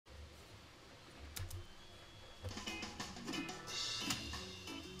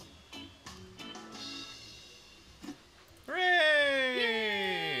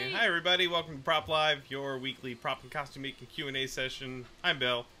everybody. Welcome to Prop Live, your weekly prop and costume making Q&A session. I'm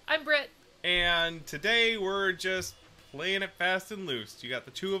Bill. I'm Britt. And today we're just playing it fast and loose. You got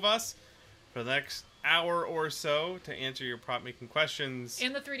the two of us for the next hour or so to answer your prop making questions.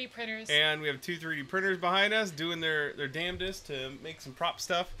 And the 3D printers. And we have two 3D printers behind us doing their damnedest to make some prop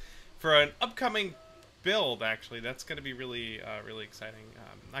stuff for an upcoming build, actually. That's going to be really exciting.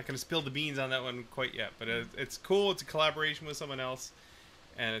 Not going to spill the beans on that one quite yet, but it's cool. It's a collaboration with someone else,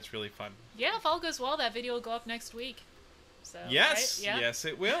 and it's really fun. Yeah, if all goes well, that video will go up next week. So, yes, right? Yeah. Yes,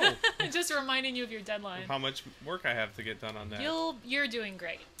 it will. Just reminding you of your deadline. How much work I have to get done on that. You're doing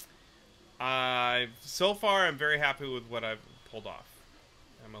great. So far, I'm very happy with what I've pulled off.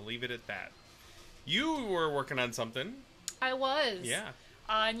 I'm going to leave it at that. You were working on something. I was. Yeah.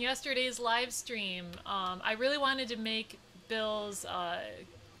 On yesterday's live stream, I really wanted to make Bill's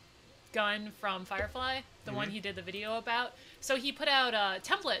gun from Firefly, the one he did the video about. So he put out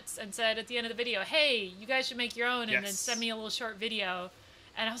templates and said at the end of the video, hey, you guys should make your own and then send me a little short video.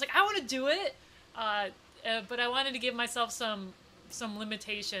 And I was like, I want to do it, but I wanted to give myself some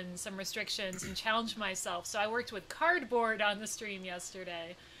limitations, some restrictions, and challenge myself. So I worked with cardboard on the stream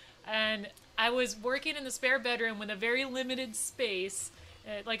yesterday. And I was working in the spare bedroom with a very limited space.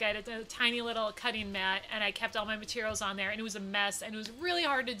 Like I had a tiny little cutting mat, and I kept all my materials on there, and it was a mess, and it was really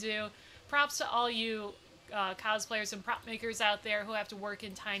hard to do. Props to all you cosplayers and prop makers out there who have to work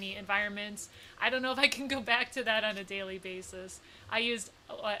in tiny environments. I don't know if I can go back to that on a daily basis. I used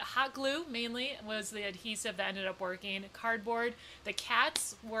hot glue, mainly, was the adhesive that ended up working. Cardboard. The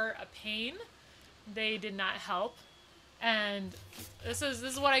cats were a pain. They did not help. And this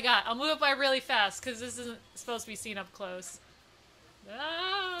is what I got. I'll move it by really fast, because this isn't supposed to be seen up close.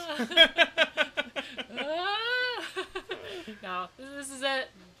 Ah. Ah. No, this is it.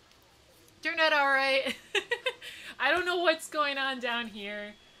 Turned out all right. I don't know what's going on down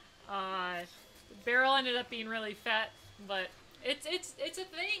here. The barrel ended up being really fat, but it's a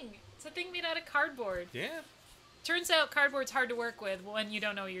thing. It's a thing made out of cardboard. Yeah. Turns out cardboard's hard to work with when you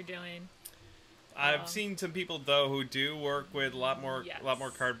don't know what you're doing. I've seen some people though who do work with a lot more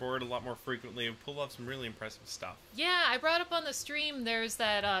cardboard a lot more frequently and pull off some really impressive stuff. Yeah, I brought up on the stream. There's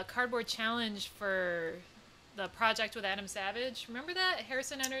that cardboard challenge for the project with Adam Savage. Remember that?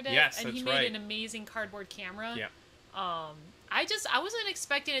 Harrison entered it, yes, and he made an amazing cardboard camera. Yeah. I wasn't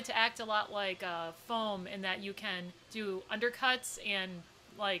expecting it to act a lot like foam in that you can do undercuts and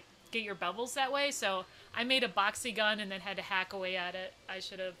like get your bevels that way. So I made a boxy gun and then had to hack away at it. I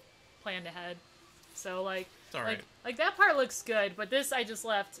should have planned ahead. So like that part looks good, but this I just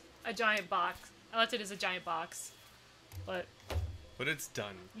left a giant box. I left it as a giant box, but it's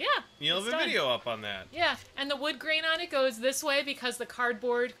done. Yeah, you'll have a video up on that. Yeah, and the wood grain on it goes this way because the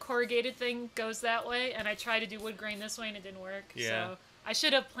cardboard corrugated thing goes that way, and I tried to do wood grain this way and it didn't work. Yeah. So I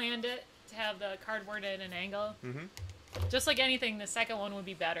should have planned it to have the cardboard at an angle. Mm-hmm. Just like anything, the second one would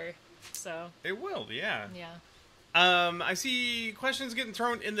be better. So it will, yeah. Yeah. I see questions getting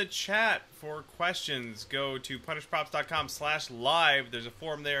thrown in the chat. For questions, go to punishprops.com/live. There's a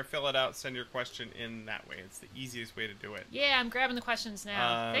form there. Fill it out. Send your question in that way. It's the easiest way to do it. Yeah, I'm grabbing the questions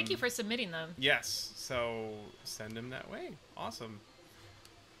now. Thank you for submitting them. Yes, so send them that way. Awesome.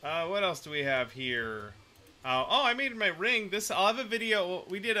 What else do we have here? I made my ring. I'll have a video.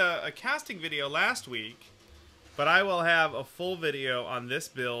 We did a casting video last week, but I will have a full video on this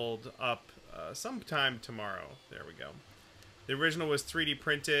build up sometime tomorrow. There we go. The original was 3D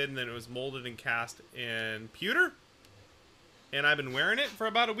printed, and then it was molded and cast in pewter. And I've been wearing it for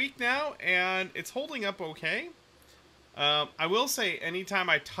about a week now, and it's holding up okay. I will say, anytime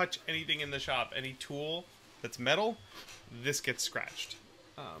I touch anything in the shop, any tool that's metal, this gets scratched.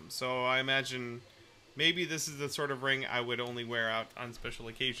 So I imagine maybe this is the sort of ring I would only wear out on special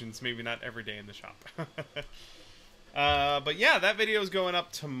occasions, maybe not every day in the shop. But yeah, that video is going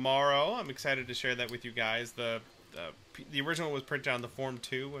up tomorrow. I'm excited to share that with you guys. The original was printed on the Form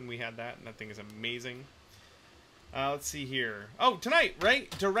 2 when we had that, and that thing is amazing. Let's see here. Oh, tonight, right?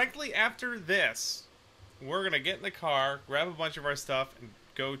 Directly after this, we're going to get in the car, grab a bunch of our stuff, and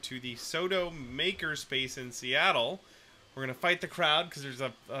go to the SoDo Makerspace in Seattle. We're going to fight the crowd because there's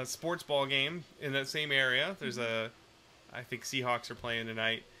a sports ball game in that same area. There's I think Seahawks are playing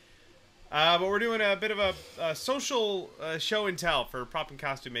tonight. But we're doing a bit of a social show and tell for prop and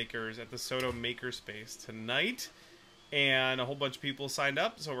costume makers at the SoDo Makerspace tonight. And a whole bunch of people signed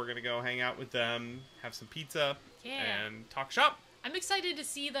up, so we're going to go hang out with them, have some pizza, and talk shop. I'm excited to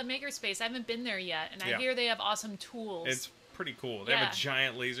see the Makerspace. I haven't been there yet, and I hear they have awesome tools. It's pretty cool. They have a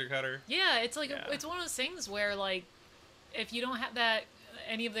giant laser cutter. Yeah, it's like it's one of those things where, like, if you don't have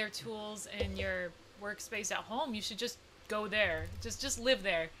any of their tools in your workspace at home, you should just go there. Just live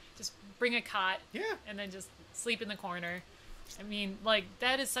there. just bring a cot. Yeah. And then just sleep in the corner. I mean, like,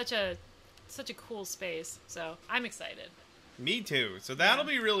 that is such a cool space. So I'm excited. Me too. So that'll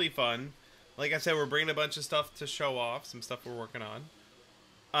be really fun. Like I said, we're bringing a bunch of stuff to show off. Some stuff we're working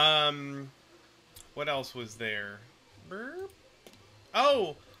on. What else was there? Burp.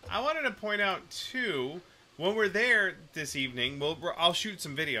 Oh, I wanted to point out too, when we're there this evening, I'll shoot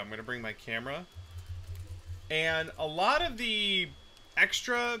some video. I'm going to bring my camera. And a lot of the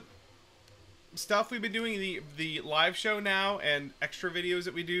extra stuff we've been doing, the live show now, and extra videos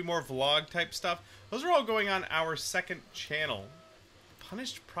that we do, more vlog type stuff, those are all going on our second channel,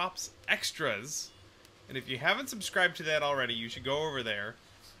 Punished Props Extras. And if you haven't subscribed to that already, you should go over there.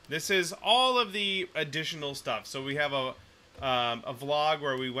 This is all of the additional stuff. So we have a vlog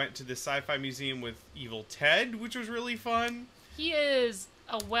where we went to the Sci-Fi Museum with Evil Ted, which was really fun. He is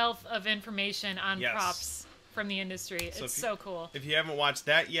a wealth of information on props from the industry. So it's so cool. If you haven't watched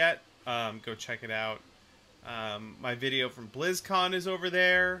that yet, go check it out. My video from BlizzCon is over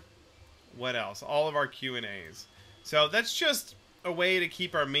there. What else? All of our Q&As. So that's just a way to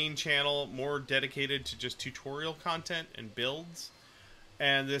keep our main channel more dedicated to just tutorial content and builds.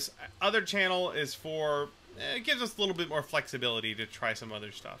 And this other channel is for, it gives us a little bit more flexibility to try some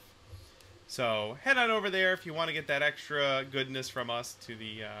other stuff. So head on over there if you want to get that extra goodness from us to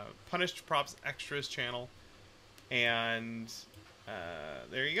the Punished Props Extras channel. And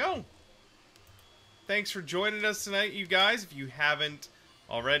there you go. Thanks for joining us tonight, you guys. If you haven't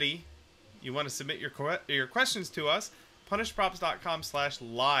already, you want to submit your questions to us,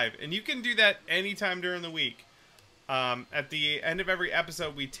 punishedprops.com/live. And you can do that anytime during the week. At the end of every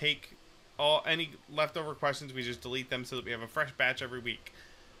episode, we take any leftover questions, we just delete them so that we have a fresh batch every week.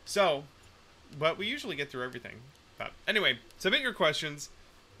 So, but we usually get through everything. But anyway, submit your questions,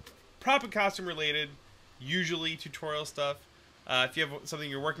 prop and costume related, usually tutorial stuff. If you have something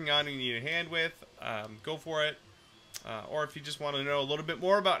you're working on and you need a hand with, go for it. Or if you just want to know a little bit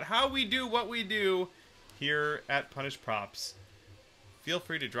more about how we do what we do here at Punished Props, feel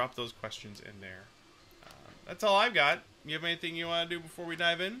free to drop those questions in there. That's all I've got. You have anything you want to do before we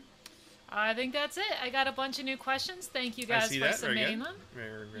dive in? I think that's it. I got a bunch of new questions. Thank you guys for submitting them.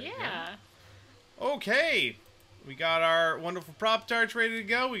 Very yeah. Good. Okay. We got our wonderful prop darts ready to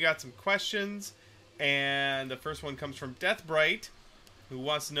go. We got some questions. And the first one comes from Deathbright, who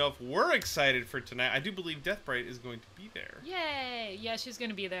wants to know if we're excited for tonight. I do believe Deathbright is going to be there. Yay! Yeah, she's going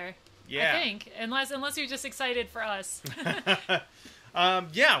to be there. Yeah. I think. Unless you're just excited for us.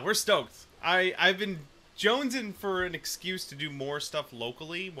 Yeah, we're stoked. I've been jonesing for an excuse to do more stuff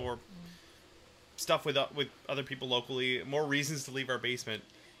locally, more stuff with other people locally, more reasons to leave our basement.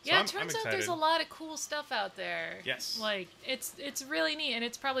 So yeah, it turns out there's a lot of cool stuff out there. Yes. Like, it's really neat, and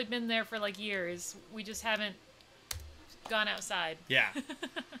it's probably been there for, like, years. We just haven't gone outside. Yeah.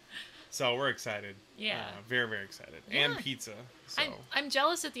 So we're excited. Yeah. Very, very excited. Yeah. And pizza. So. I'm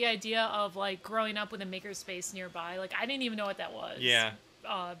jealous at the idea of, like, growing up with a makerspace nearby. Like, I didn't even know what that was. Yeah.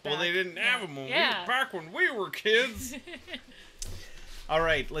 Well, they didn't have them back when we were kids. All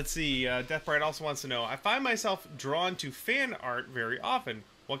right, let's see. Deathbright also wants to know, I find myself drawn to fan art very often.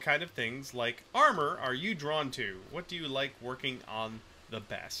 What kind of things, like armor, are you drawn to? What do you like working on the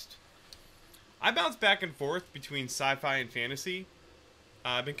best? I bounce back and forth between sci-fi and fantasy.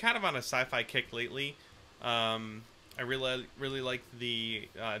 I've been kind of on a sci-fi kick lately. I really like the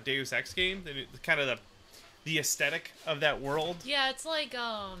Deus Ex game, kind of the aesthetic of that world. Yeah, it's like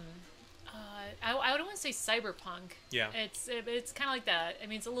I don't want to say cyberpunk. Yeah, it's kind of like that. I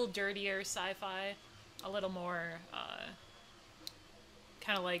mean, it's a little dirtier sci-fi, a little more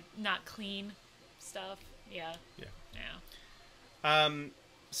kind of like not clean stuff. Yeah.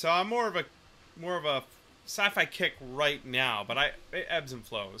 So I'm more of a sci-fi kick right now, but it ebbs and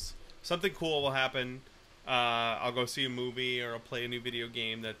flows. Something cool will happen. I'll go see a movie, or I'll play a new video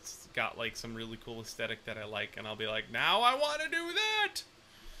game that's got like some really cool aesthetic that I like, and I'll be like, now I want to do that.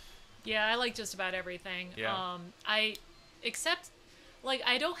 Yeah, I like just about everything. Yeah. Except, like,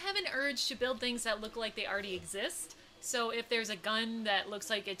 I don't have an urge to build things that look like they already exist. So if there's a gun that looks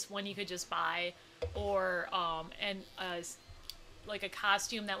like it's one you could just buy, or like a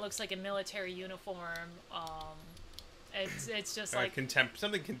costume that looks like a military uniform, it's just like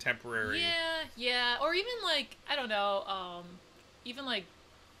something contemporary. Yeah, or even like, I don't know, even like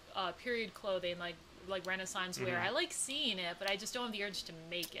period clothing, like Renaissance wear. I like seeing it, but I just don't have the urge to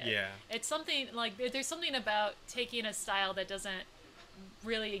make it. Yeah. It's something like, there's something about taking a style that doesn't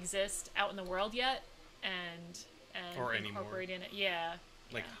really exist out in the world yet and incorporating it. Yeah.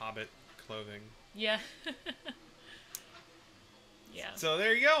 Like Hobbit clothing. Yeah. Yeah. So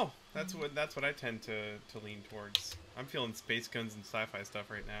there you go. That's what I tend to lean towards. I'm feeling space guns and sci-fi stuff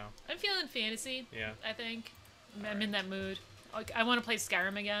right now. I'm feeling fantasy. Yeah. I think I'm in that mood. I want to play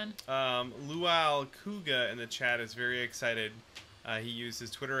Skyrim again. Lual Kuga in the chat is very excited. He used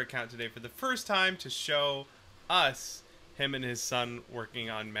his Twitter account today for the first time to show us him and his son working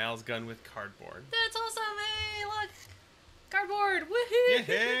on Mal's gun with cardboard. That's awesome! Hey, look, cardboard! Woohoo! Yeah,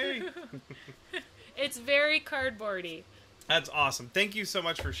 hey! It's very cardboardy. That's awesome. Thank you so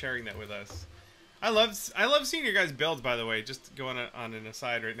much for sharing that with us. I love seeing your guys' builds, by the way. Just going on an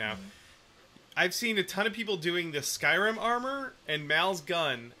aside right now. I've seen a ton of people doing the Skyrim armor and Mal's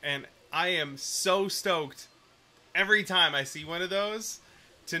gun, and I am so stoked every time I see one of those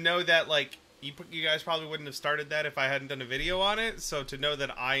to know that, like, you guys probably wouldn't have started that if I hadn't done a video on it. So to know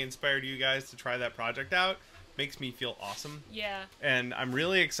that I inspired you guys to try that project out makes me feel awesome. Yeah. And I'm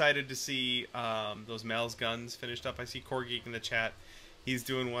really excited to see those Mal's guns finished up. I see Core Geek in the chat. He's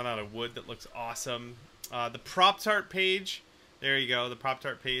doing one out of wood that looks awesome. The Prop Tart page. There you go. The Prop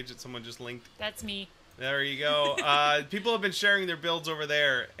Tart page that someone just linked. That's me. There you go. People have been sharing their builds over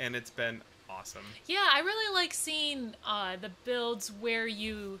there, and it's been awesome. Yeah, I really like seeing the builds where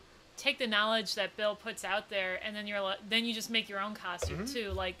you take the knowledge that Bill puts out there, and then you just make your own costume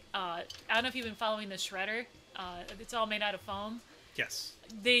too. Like I don't know if you've been following the Shredder. It's all made out of foam. Yes.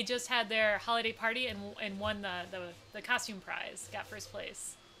 They just had their holiday party and won the costume prize. Got first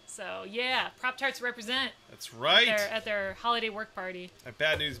place. So yeah, Prop Tarts represent. That's right. At their holiday work party. I have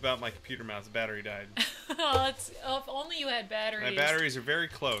bad news about my computer mouse. The battery died. If only you had batteries. My batteries are very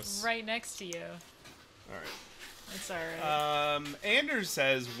close. Right next to you. All right. That's all right. Anders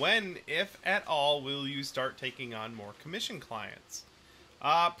says, when, if at all, will you start taking on more commission clients?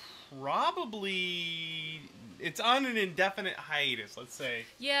 Probably. It's on an indefinite hiatus, let's say.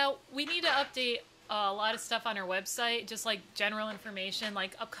 Yeah, we need to update a lot of stuff on our website, just like general information,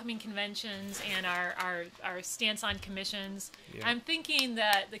 like upcoming conventions and our stance on commissions. Yeah. I'm thinking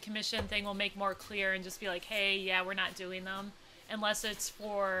that the commission thing will make more clear and just be like, hey, yeah, we're not doing them, unless it's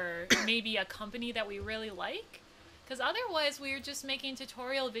for maybe a company that we really like. Because otherwise, we're just making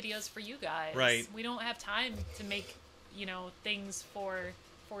tutorial videos for you guys. Right. We don't have time to make, things for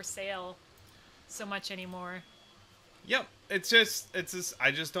sale so much anymore. Yep. It's just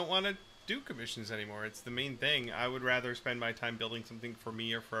I just don't want to do commissions anymore. It's the main thing. I would rather spend my time building something for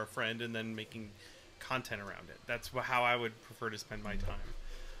me or for a friend and then making content around it. That's how I would prefer to spend my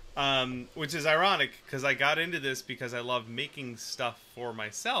time. Which is ironic because I got into this because I love making stuff for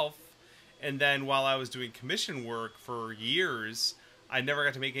myself. And then while I was doing commission work for years, I never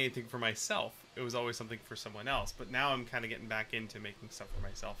got to make anything for myself. It was always something for someone else. But now I'm kind of getting back into making stuff for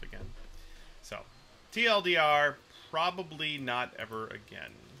myself again. So, TLDR, probably not ever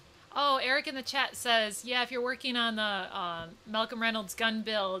again. Oh, Eric in the chat says, yeah, if you're working on the Malcolm Reynolds gun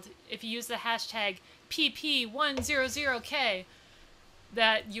build, if you use the hashtag PP100K,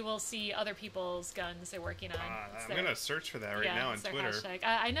 that you will see other people's guns they're working on. I'm going to search for that now on Twitter. Hashtag.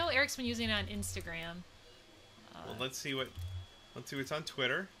 I know Eric's been using it on Instagram. Well, let's see what's on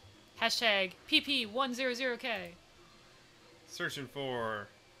Twitter. Hashtag PP100K. Searching for...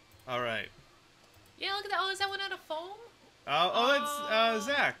 All right. Yeah, look at that. Oh, is that one out of foam? That's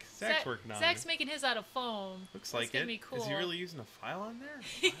Zach. Zach's working on it. Zach's making his out of foam. Looks like it. That's gonna be cool. Is he really using a file on there?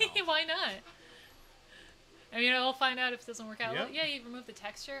 Wow. Why not? I mean, we'll find out if it doesn't work out. Yep. Well, yeah, you remove the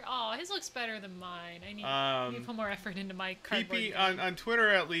texture. Oh, his looks better than mine. I need to put more effort into my cardboard. On Twitter,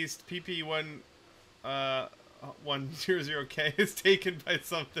 at least, PP100K is taken by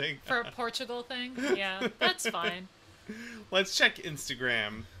something. For a Portugal thing? Yeah, that's fine. Let's check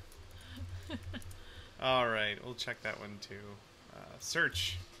Instagram. All right, we'll check that one too.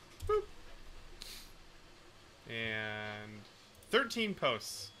 Search. Boop. And 13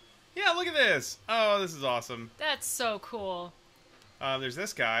 posts. Yeah, look at this. Oh, this is awesome. That's so cool. There's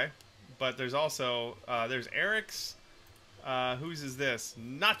this guy, but there's also there's Eric's. Whose is this?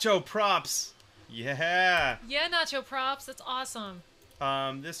 Nacho Props. Yeah. Yeah, Nacho Props. That's awesome.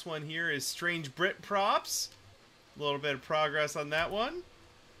 This one here is Strange Britt Props. A little bit of progress on that one.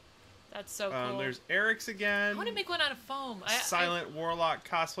 That's so cool. There's Eric's again. I want to make one out of foam. Silent Warlock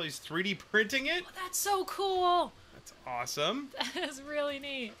Cosplays 3D printing it. Oh, that's so cool. That's awesome. That is really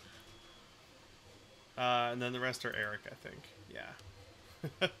neat. And then the rest are Eric, I think. Yeah.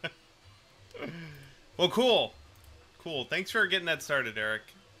 Well, cool. Cool. Thanks for getting that started, Eric.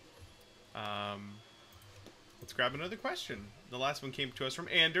 Let's grab another question. The last one came to us from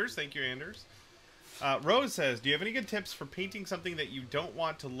Anders. Thank you, Anders. Rose says, do you have any good tips for painting something that you don't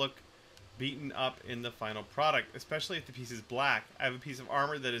want to look beaten up in the final product, especially if the piece is black? I have a piece of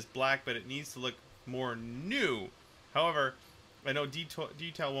armor that is black, but it needs to look more new. However, I know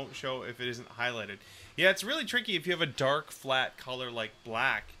detail won't show if it isn't highlighted. Yeah, it's really tricky if you have a dark, flat color like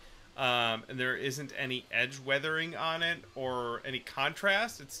black, and there isn't any edge weathering on it or any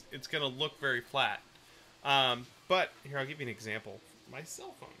contrast. It's going to look very flat. But here, I'll give you an example. My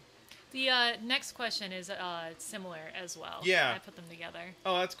cell phone. The next question is similar as well. Yeah. I put them together.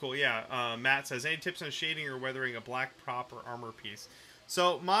 Oh, that's cool. Yeah. Matt says, any tips on shading or weathering a black prop or armor piece?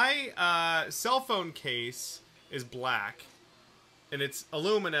 So my cell phone case is black, and it's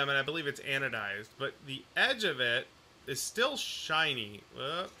aluminum, and I believe it's anodized. But the edge of it is still shiny.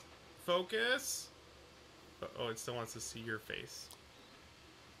 Focus. Oh, it still wants to see your face.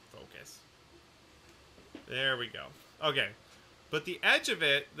 Focus. There we go. Okay. But the edge of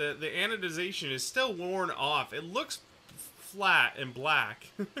it, the anodization is still worn off. It looks flat and black.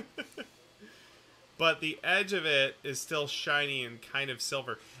 But the edge of it is still shiny and kind of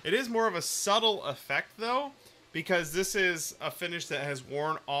silver. It is more of a subtle effect, though, because this is a finish that has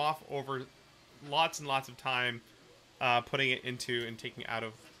worn off over lots and lots of time putting it into and taking out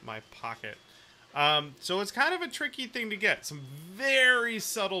of my pocket. So it's kind of a tricky thing to get. Some very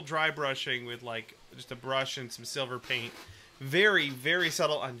subtle dry brushing with like just a brush and some silver paint. Very, very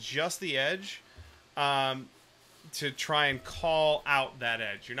subtle on just the edge to try and call out that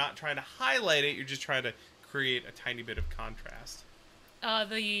edge. You're not trying to highlight it. You're just trying to create a tiny bit of contrast.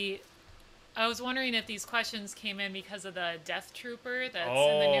 I was wondering if these questions came in because of the Death Trooper that's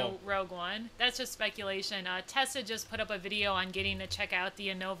in the new Rogue One. That's just speculation. Tessa just put up a video on getting to check out the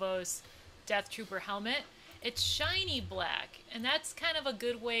Anovos Death Trooper helmet. It's shiny black, and that's kind of a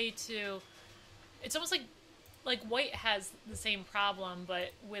good way to... It's almost like white has the same problem,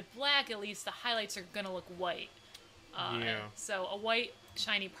 but with black, at least the highlights are going to look white. Yeah. So a white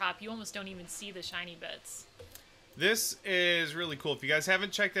shiny prop, you almost don't even see the shiny bits. This is really cool. If you guys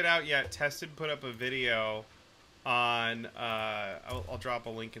haven't checked it out yet, Tested put up a video on... I'll drop a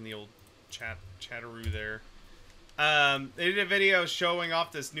link in the old chatteroo there. They did a video showing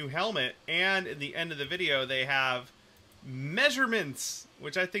off this new helmet, and at the end of the video, they have measurements,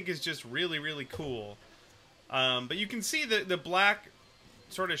 which I think is just really, really cool. But you can see the black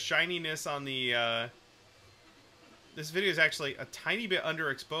sort of shininess on the... this video is actually a tiny bit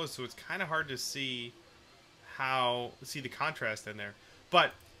underexposed, so it's kind of hard to see the contrast in there.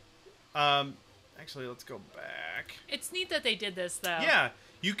 But actually, let's go back. It's neat that they did this, though. Yeah,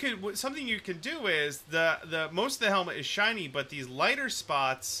 you could. Something you can do is the most of the helmet is shiny, but these lighter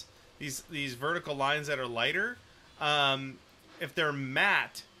spots, these vertical lines that are lighter, if they're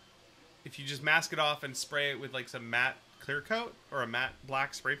matte. If you just mask it off and spray it with like some matte clear coat or a matte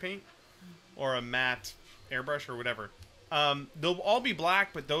black spray paint or a matte airbrush or whatever, they'll all be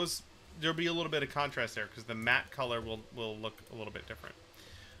black, but there'll be a little bit of contrast there because the matte color will look a little bit different.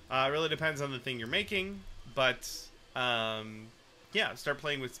 It really depends on the thing you're making, but yeah, start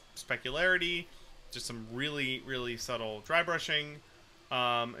playing with specularity, just some really, really subtle dry brushing,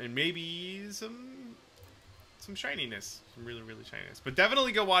 and maybe some shininess, some really, really shininess. But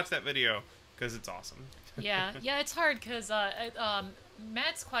definitely go watch that video because it's awesome. Yeah, it's hard because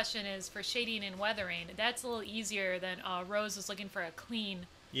Matt's question is for shading and weathering. That's a little easier than Rose is looking for a clean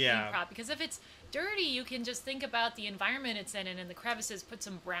prop. Because if it's dirty, you can just think about the environment it's in, and in the crevices, put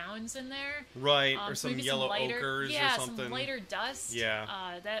some browns in there. Right, or some yellow ochres or something. Yeah, some lighter dust.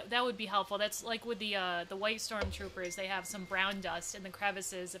 Yeah. That would be helpful. That's like with the white stormtroopers. They have some brown dust in the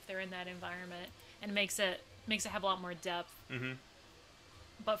crevices if they're in that environment, and makes it have a lot more depth. Mm-hmm.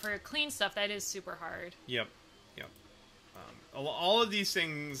 But for clean stuff, that is super hard. Yep. All of these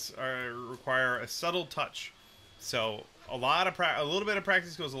things require a subtle touch, so a little bit of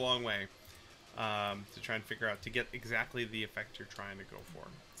practice goes a long way to try and figure out to get exactly the effect you're trying to go for.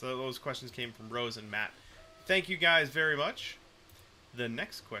 So those questions came from Rose and Matt. Thank you guys very much. The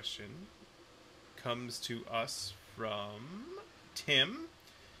next question comes to us from Tim.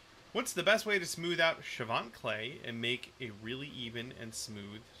 What's the best way to smooth out Chavant clay and make a really even and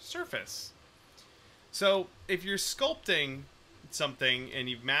smooth surface? So if you're sculpting something and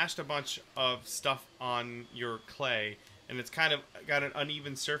you've mashed a bunch of stuff on your clay and it's kind of got an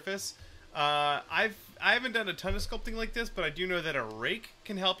uneven surface, I haven't done a ton of sculpting like this, but I do know that a rake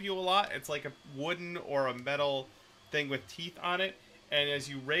can help you a lot. It's like a wooden or a metal thing with teeth on it, and as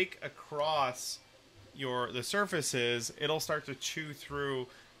you rake across the surfaces, it'll start to chew through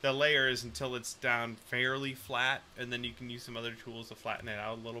the layers until it's down fairly flat, and then you can use some other tools to flatten it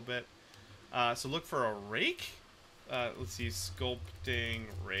out a little bit. So look for a rake. Let's see, sculpting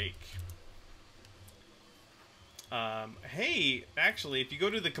rake. Hey, actually, if you go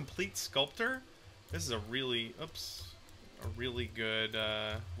to the Compleat Sculptor, this is a really good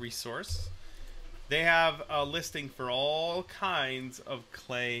resource. They have a listing for all kinds of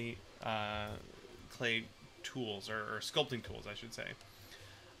clay tools, or sculpting tools, I should say.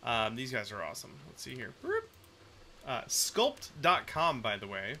 These guys are awesome. Let's see here. Sculpt.com, by the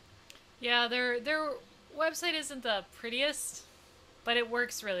way. Yeah, their website isn't the prettiest, but it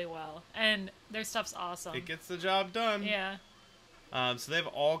works really well, and their stuff's awesome. It gets the job done. Yeah. So they have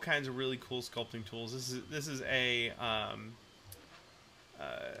all kinds of really cool sculpting tools. This is a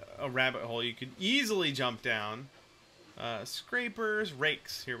rabbit hole you could easily jump down. Scrapers,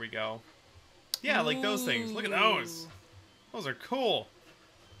 rakes. Here we go. Yeah, like those things. Look at those. Those are cool.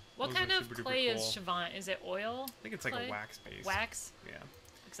 What kind of clay is Chavant? Is it oil? I think it's like a wax base. Wax? Yeah.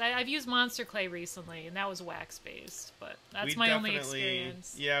 Because I've used monster clay recently, and that was wax based, but that's my only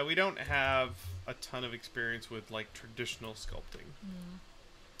experience. Yeah, we don't have a ton of experience with like traditional sculpting. Mm.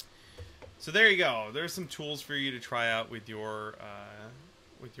 So there you go. There's some tools for you to try out with your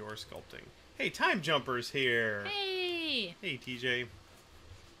sculpting. Hey, Time Jumper's here. Hey. Hey, TJ.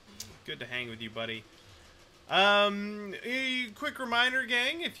 Good to hang with you, buddy. A quick reminder,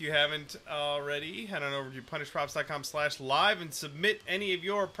 gang, if you haven't already, head on over to punishprops.com/live and submit any of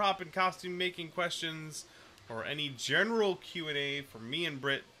your prop and costume making questions or any general Q&A for me and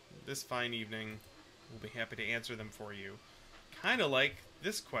Britt this fine evening. We'll be happy to answer them for you. Kind of like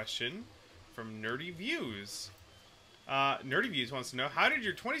this question from Nerdy Views. Nerdy Views wants to know, how did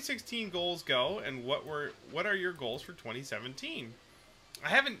your 2016 goals go, and what are your goals for 2017? I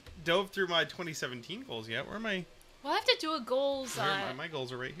haven't dove through my 2017 goals yet. Where am I? We'll have to do a goals. My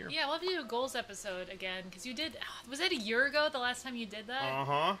goals are right here. Yeah, we'll have to do a goals episode again, because you did. Was that a year ago? The last time you did that?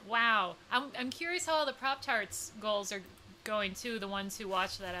 Uh-huh. Wow. I'm curious how all the Prop Tarts goals are going too. The ones who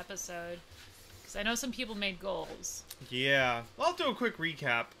watched that episode, because I know some people made goals. Yeah, I'll do a quick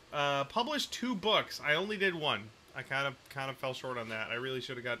recap. Published 2 books. I only did 1. I kind of fell short on that. I really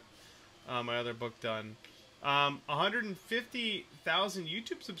should have got my other book done. 150,000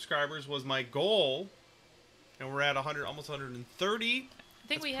 YouTube subscribers was my goal, and we're at almost 130. I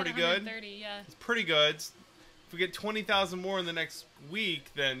think we had 130. Yeah, it's pretty good. If we get 20,000 more in the next week,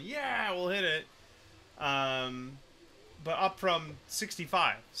 then yeah, we'll hit it. But up from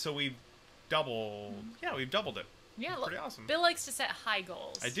 65, so we've doubled. Yeah, we've doubled it. Yeah, pretty awesome. Bill likes to set high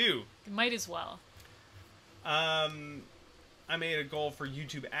goals. I do. Might as well. I made a goal for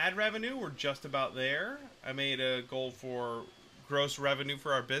YouTube ad revenue. We're just about there. I made a goal for gross revenue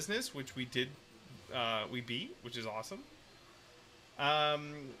for our business, which we did. We beat, which is awesome.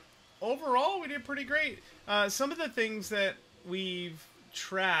 Overall, we did pretty great. Some of the things that we've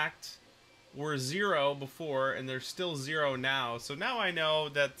tracked were 0 before, and they're still 0 now. So now I know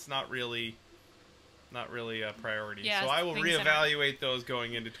that's not really a priority. Yeah, so I will reevaluate those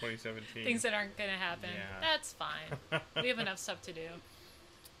going into 2017. Things that aren't going to happen. Yeah. That's fine. We have enough stuff to do.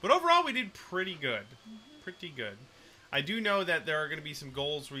 But overall, we did pretty good. Pretty good. I do know that there are going to be some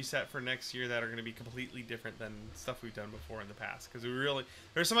goals reset for next year that are going to be completely different than stuff we've done before in the past. Because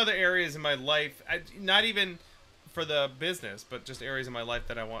there's some other areas in my life, not even for the business, but just areas in my life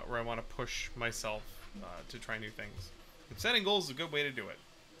that I want to push myself to try new things. And setting goals is a good way to do it.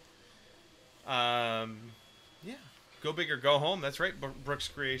 Yeah. Go big or go home. That's right, Brooks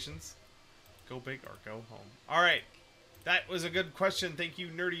Creations. Go big or go home. All right. That was a good question. Thank you,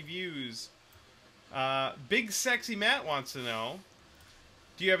 Nerdy Views. Big Sexy Matt wants to know,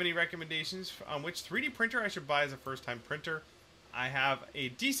 do you have any recommendations on which 3D printer I should buy as a first-time printer? I have a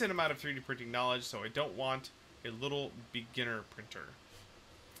decent amount of 3D printing knowledge, so I don't want a little beginner printer.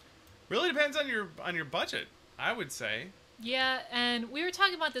 Really depends on your budget, I would say. Yeah, and we were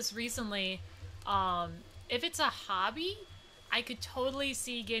talking about this recently. If it's a hobby, I could totally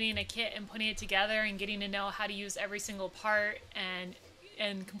see getting a kit and putting it together and getting to know how to use every single part and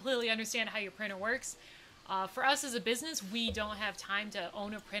completely understand how your printer works. For us as a business, we don't have time to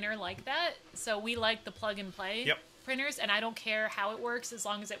own a printer like that, so we like the plug and play printers, and I don't care how it works as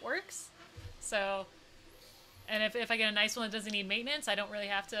long as it works. So, and if I get a nice one that doesn't need maintenance, I don't really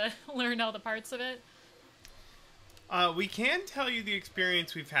have to learn all the parts of it. We can tell you the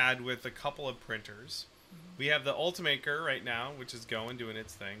experience we've had with a couple of printers. We have the Ultimaker right now, which is doing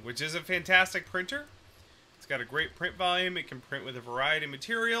its thing, which is a fantastic printer. It's got a great print volume. It can print with a variety of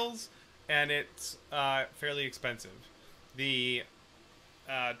materials, and it's fairly expensive. The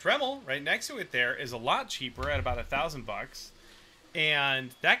Dremel right next to it there is a lot cheaper at about $1,000,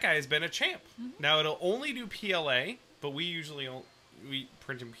 and that guy has been a champ. Now it'll only do PLA, but we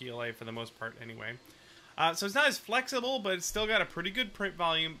print in PLA for the most part anyway. So it's not as flexible, but it's still got a pretty good print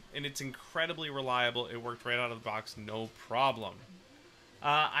volume, and it's incredibly reliable. It worked right out of the box, no problem.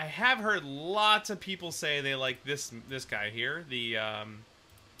 I have heard lots of people say they like this guy here, the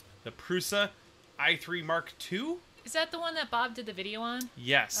Prusa. i3 Mark II. Is that the one that Bob did the video on?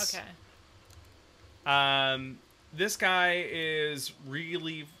 Yes. Okay. This guy is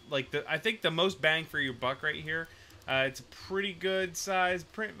really like I think the most bang for your buck right here. It's a pretty good size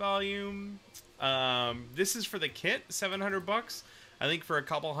print volume. This is for the kit, $700. I think for a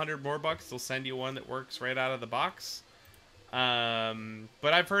couple $100 more, they'll send you one that works right out of the box.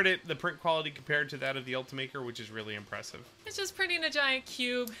 But I've heard the print quality compared to that of the Ultimaker, which is really impressive. It's just printing a giant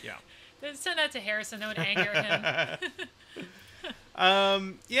cube. Yeah. Send that to Harrison. That would anger him.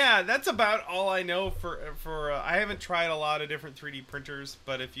 Yeah, that's about all I know for I haven't tried a lot of different 3D printers,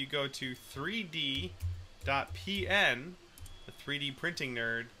 but if you go to 3D.pn, the 3D printing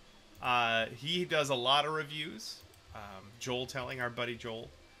nerd, he does a lot of reviews. Joel Telling, our buddy Joel.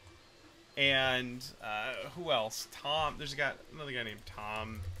 And who else? Tom. There's another guy named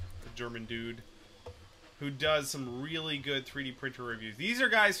Tom, a German dude, who does some really good 3D printer reviews. These are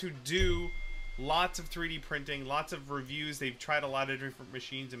guys who do lots of 3D printing, lots of reviews. They've tried a lot of different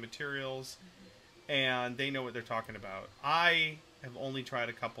machines and materials, and they know what they're talking about. I have only tried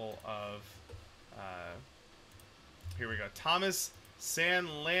a couple of... here we go. Thomas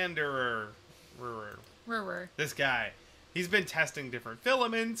Sanladerer. This guy. He's been testing different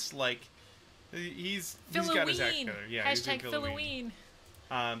filaments, like... He's got his act together. Yeah, Hashtag Philoween.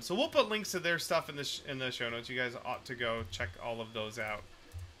 So we'll put links to their stuff in the show notes. You guys ought to go check all of those out.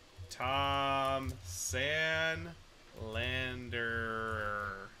 Tom Sanladerer.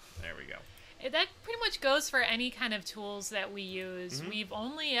 There we go. That pretty much goes for any kind of tools that we use. Mm-hmm. We've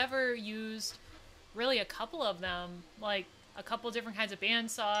only ever used really a couple of them, like a couple different kinds of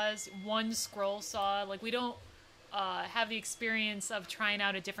bandsaws, one scroll saw. Like we don't have the experience of trying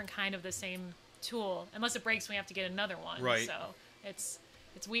out a different kind of the same tool. Unless it breaks, we have to get another one. Right. So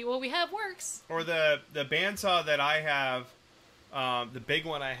what we have works. Or the bandsaw that I have, the big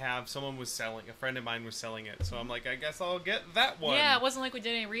one I have, a friend of mine was selling it. So I'm like, I guess I'll get that one. Yeah, it wasn't like we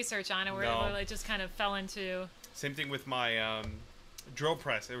did any research on it. We literally just kind of fell into... Same thing with my drill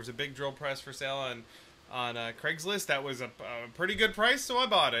press. There was a big drill press for sale on Craigslist. That was a pretty good price, so I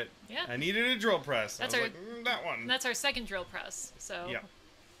bought it. Yeah. I needed a drill press. That one. That's our second drill press. So yeah.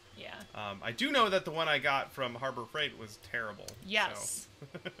 Yeah. I do know that the one I got from Harbor Freight was terrible. Yes.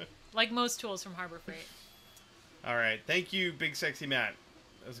 So. Like most tools from Harbor Freight. All right. Thank you, Big Sexy Matt.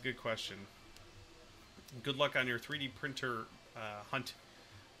 That was a good question. Good luck on your 3D printer hunt.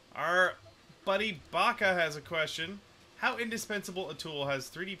 Our buddy Baka has a question. How indispensable a tool has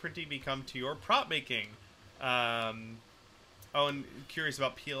 3D printing become to your prop making? And curious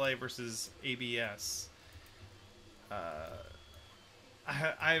about PLA versus ABS.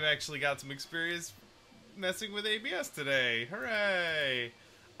 I've actually got some experience messing with ABS today. Hooray!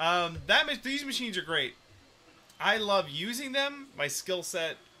 These machines are great. I love using them. My skill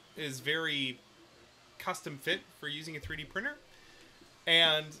set is very custom fit for using a 3D printer.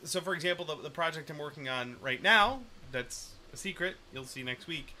 And so, for example, the project I'm working on right now, that's a secret, you'll see next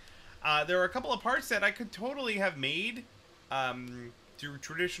week, there are a couple of parts that I could totally have made through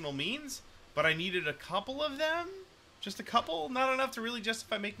traditional means, but I needed a couple of them. Just a couple, not enough to really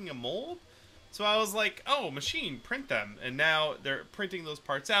justify making a mold. So I was like, oh, machine, print them. And now they're printing those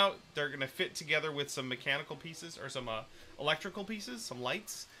parts out. They're going to fit together with some mechanical pieces or some electrical pieces, some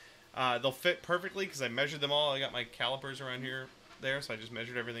lights. They'll fit perfectly because I measured them all. I got my calipers around there, so I just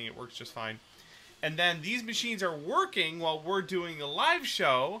measured everything. It works just fine. And then these machines are working while we're doing the live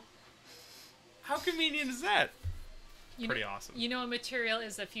show. How convenient is that? Pretty awesome. You know what material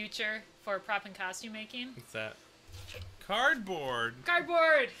is the future for prop and costume making? What's that? Cardboard.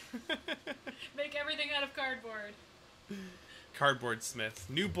 Cardboard. Make everything out of cardboard. Cardboard Smith.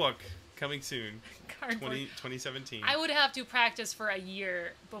 New book coming soon. Cardboard. 2017. I would have to practice for a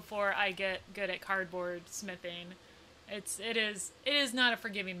year before I get good at cardboard smithing. It is not a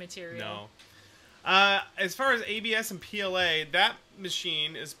forgiving material. No. As far as ABS and PLA, that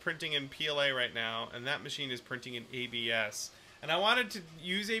machine is printing in PLA right now, and that machine is printing in ABS. And I wanted to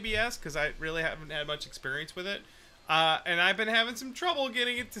use ABS because I really haven't had much experience with it. And I've been having some trouble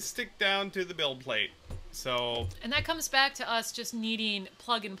getting it to stick down to the build plate. So. And that comes back to us just needing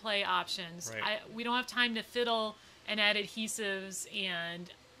plug and play options. Right. We don't have time to fiddle and add adhesives and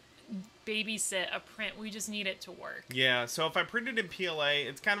babysit a print. We just need it to work. Yeah, so if I print it in PLA,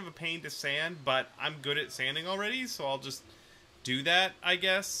 it's kind of a pain to sand, but I'm good at sanding already, so I'll just do that, I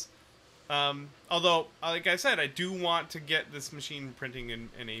guess. Although, like I said, I do want to get this machine printing in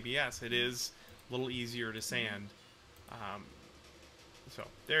ABS. It is a little easier to sand. So,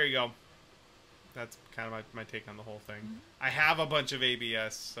 there you go. That's kind of my take on the whole thing. Mm-hmm. I have a bunch of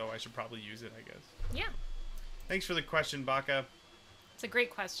ABS, so I should probably use it, I guess. Yeah. Thanks for the question, Baka. It's a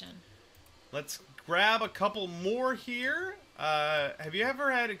great question. Let's grab a couple more here. Have you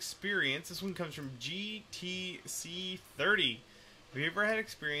ever had experience? This one comes from GTC30. Have you ever had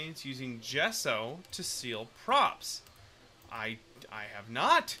experience using gesso to seal props? I have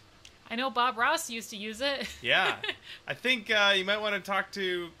not. I know Bob Ross used to use it. Yeah. I think you might want to talk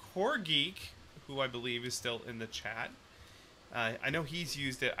to Core Geek, who I believe is still in the chat. I know he's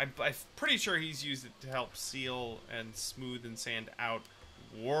used it. I'm pretty sure he's used it to help seal and smooth and sand out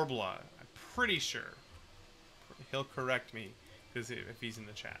Warbler. I'm pretty sure. He'll correct me if he's in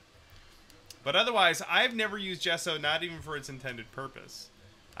the chat. But otherwise, I've never used gesso, not even for its intended purpose.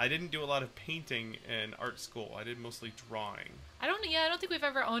 I didn't do a lot of painting in art school. I did mostly drawing. I don't think we've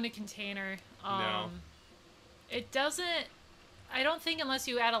ever owned a container. No. It doesn't... I don't think unless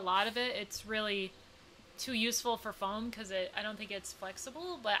you add a lot of it, it's really too useful for foam because I don't think it's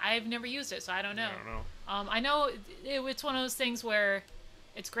flexible, but I've never used it, so I don't know. I know it's one of those things where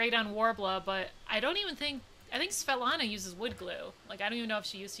it's great on Warbler, but I think Svetlana uses wood glue. Like, I don't even know if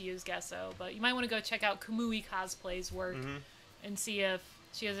she used to use gesso, but you might want to go check out Kamui Cosplay's work and see if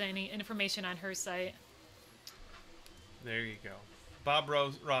she has any information on her site. There you go. Bob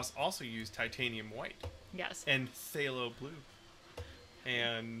Ross also used titanium white. Yes. And phthalo blue.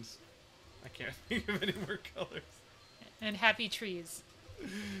 And I can't think of any more colors. And happy trees.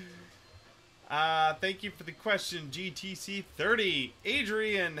 Thank you for the question, GTC30.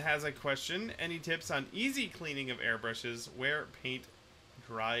 Adrian has a question. Any tips on easy cleaning of airbrushes where paint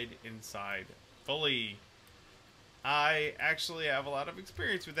dried inside fully? I actually have a lot of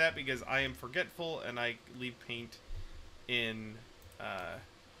experience with that because I am forgetful and I leave paint in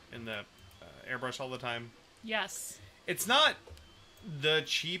the airbrush all the time. Yes. It's not the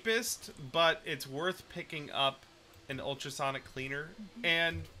cheapest, but it's worth picking up an ultrasonic cleaner,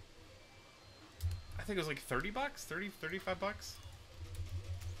 and I think it was like 30 bucks, 35 bucks.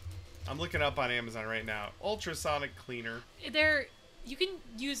 I'm looking up on Amazon right now. Ultrasonic cleaner. You can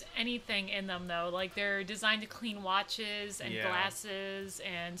use anything in them though. Like, they're designed to clean watches and glasses,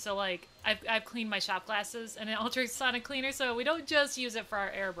 and so like I've cleaned my shop glasses in an ultrasonic cleaner, so we don't just use it for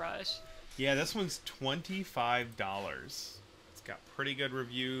our airbrush. Yeah, this one's $25. It's got pretty good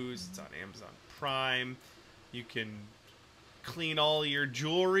reviews. It's on Amazon Prime. You can clean all your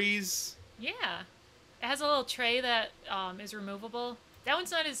jewelries. Yeah. It has a little tray that is removable. That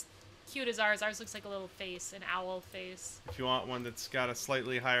one's not as cute as ours. Ours looks like a little face, an owl face. If you want one that's got a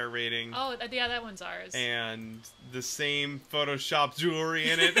slightly higher rating. Oh, yeah, that one's ours. And the same Photoshop jewelry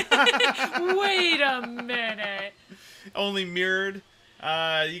in it. Wait a minute. Only mirrored.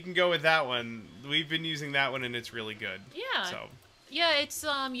 You can go with that one. We've been using that one, and it's really good. Yeah. So. Yeah, it's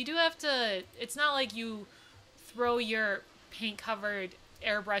you do have to. It's not like you throw your paint-covered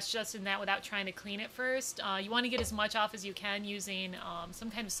airbrush just in that without trying to clean it first. You want to get as much off as you can using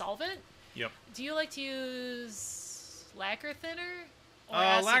some kind of solvent. Yep. Do you like to use lacquer thinner? Or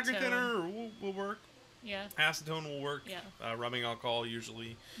lacquer thinner will work. Yeah. Acetone will work. Yeah. Rubbing alcohol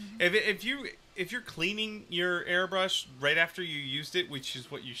usually. If you're cleaning your airbrush right after you used it, which is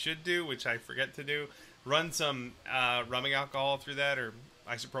what you should do, which I forget to do, run some rubbing alcohol through that or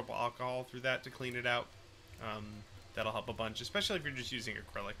isopropyl alcohol through that to clean it out. That'll help a bunch, especially if you're just using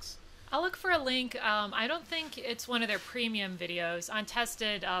acrylics. I'll look for a link. I don't think it's one of their premium videos. On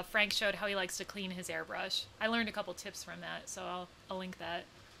Tested, Frank showed how he likes to clean his airbrush. I learned a couple tips from that, so I'll link that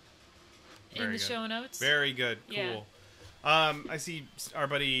in the show notes. Very good. Cool. Yeah. I see our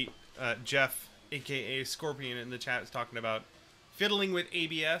buddy Jeff, a.k.a. Scorpion, in the chat is talking about fiddling with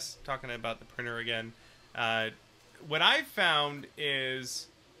ABS, talking about the printer again. What I've found is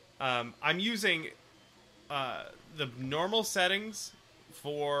I'm using the normal settings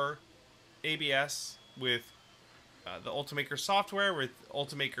for ABS with the Ultimaker software, with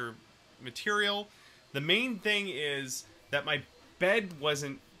Ultimaker material. The main thing is that my bed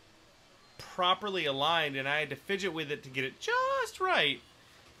wasn't properly aligned, and I had to fidget with it to get it just right.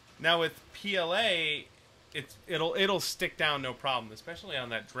 Now with PLA, it'll stick down no problem, especially on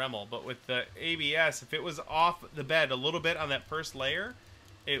that Dremel. But with the ABS, if it was off the bed a little bit on that first layer,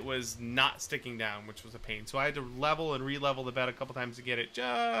 it was not sticking down, which was a pain. So I had to level and re-level the bed a couple times to get it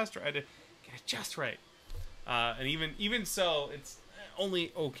just right. And even so, it's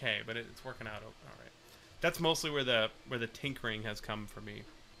only okay, but it's working out all right. That's mostly where the tinkering has come for me.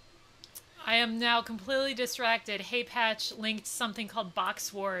 I am now completely distracted. Hey Patch linked something called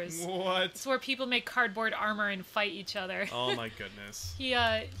Box Wars. What? It's where people make cardboard armor and fight each other. Oh my goodness. He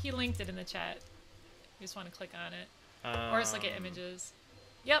linked it in the chat. You just want to click on it. Or just look at images.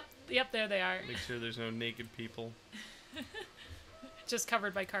 Yep, there they are. Make sure there's no naked people. just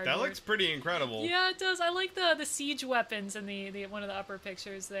covered by cardboard. That looks pretty incredible. Yeah, it does. I like the siege weapons in the one of the upper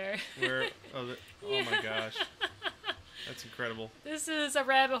pictures there. Where? Oh my gosh. That's incredible. This is a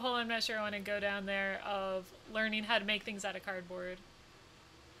rabbit hole I'm not sure I want to go down there of learning how to make things out of cardboard.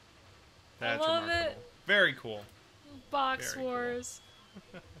 That's I love remarkable. it. Very cool. Box Very Wars.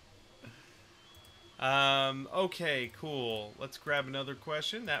 Cool. Okay, cool. Let's grab another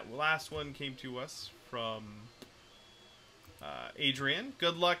question. That last one came to us from Adrian.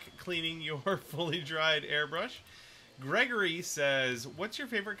 Good luck cleaning your fully dried airbrush. Gregory says, what's your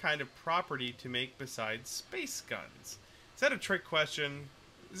favorite kind of property to make besides space guns? Is that a trick question?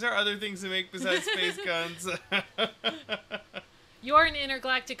 Is there other things to make besides space guns? You're an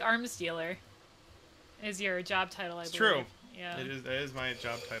intergalactic arms dealer. Is your job title, I believe. True. Yeah. That is my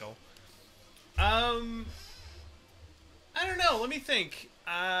job title. I don't know. Let me think.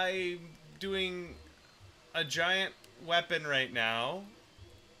 I'm doing a giant weapon right now.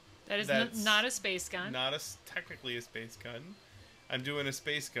 That is not a space gun. Not technically a space gun. I'm doing a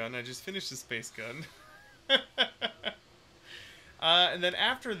space gun. I just finished a space gun. And then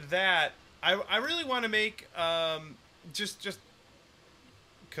after that, I really want to make just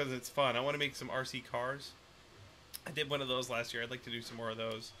because it's fun. I want to make some RC cars. I did one of those last year. I'd like to do some more of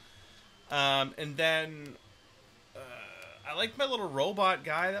those. And then I liked my little robot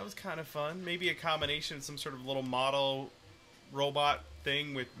guy. That was kind of fun. Maybe a combination of some sort of little model robot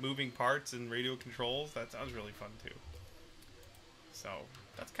thing with moving parts and radio controls. That sounds really fun too. So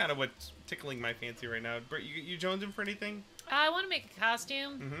that's kind of what's tickling my fancy right now. Britt, you jonesing for anything? I want to make a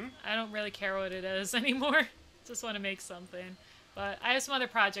costume. Mm-hmm. I don't really care what it is anymore. Just want to make something. But I have some other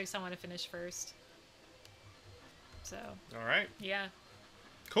projects I want to finish first. So. All right. Yeah.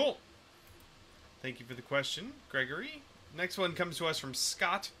 Cool. Thank you for the question, Gregory. Next one comes to us from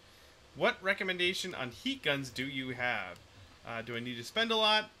Scott. What recommendation on heat guns do you have? Do I need to spend a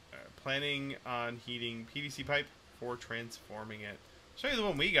lot? Planning on heating PVC pipe for transforming it. Show you the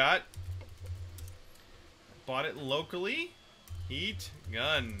one we got. Bought it locally. Heat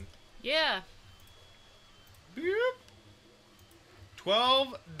gun. Yeah. Boop.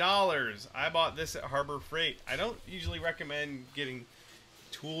 $12. I bought this at Harbor Freight. I don't usually recommend getting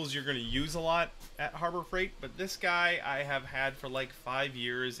tools you're going to use a lot at Harbor Freight, but this guy I have had for like 5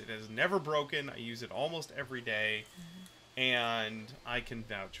 years. It has never broken. I use it almost every day, and I can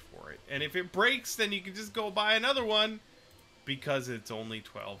vouch for it. And if it breaks, then you can just go buy another one because it's only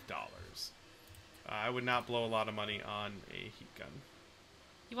 $12. I would not blow a lot of money on a heat gun.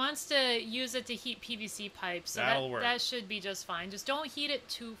 He wants to use it to heat PVC pipes, so That'll work. that should be just fine. Just don't heat it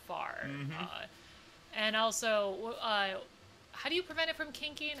too far. Mm-hmm. And also, how do you prevent it from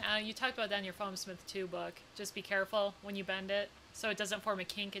kinking? You talked about that in your Foam Smith 2 book. Just be careful when you bend it, so it doesn't form a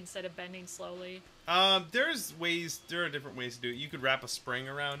kink instead of bending slowly. There are different ways to do it. You could wrap a spring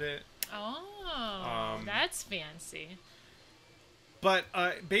around it. Oh, that's fancy. But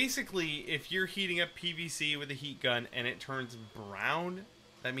basically, if you're heating up PVC with a heat gun and it turns brown,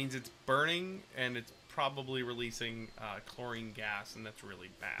 that means it's burning and it's probably releasing chlorine gas, and that's really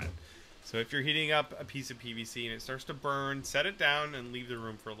bad. So if you're heating up a piece of PVC and it starts to burn, set it down and leave the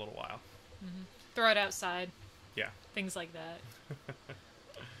room for a little while. Mm-hmm. Throw it outside. Yeah. Things like that.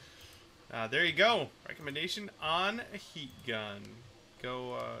 There you go. Recommendation on a heat gun.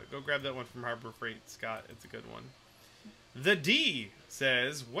 Go grab that one from Harbor Freight, Scott. It's a good one. The D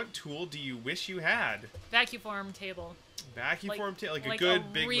says, what tool do you wish you had? Vacuum form table. Vacuum form table? Like a a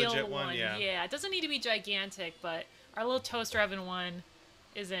good, big, real legit one? Yeah. Yeah, it doesn't need to be gigantic, but our little toaster oven one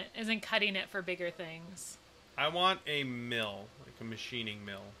isn't cutting it for bigger things. I want a mill, like a machining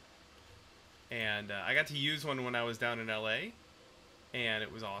mill. And I got to use one when I was down in LA, and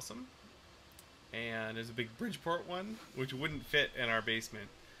it was awesome. And there's a big Bridgeport one, which wouldn't fit in our basement.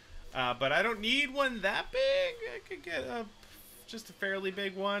 But I don't need one that big. I could get just a fairly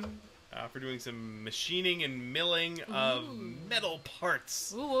big one for doing some machining and milling of metal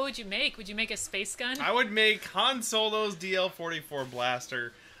parts. Ooh, what would you make? Would you make a space gun? I would make Han Solo's DL-44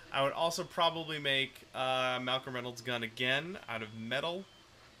 blaster. I would also probably make Malcolm Reynolds' gun again out of metal.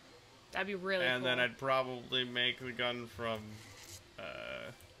 That'd be really cool. And then I'd probably make the gun from...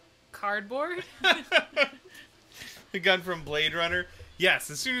 cardboard? The gun from Blade Runner.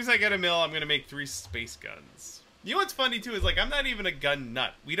 Yes, as soon as I get a mill, I'm going to make 3 space guns. You know what's funny, too, is, like, I'm not even a gun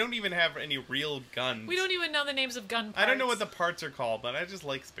nut. We don't even have any real guns. We don't even know the names of gun parts. I don't know what the parts are called, but I just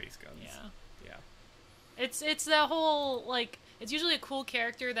like space guns. Yeah. It's that whole, like, it's usually a cool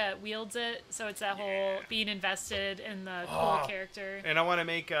character that wields it, so it's that whole being invested in the cool character. And I want to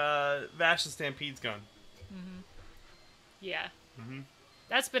make Vash the Stampede's gun. Yeah.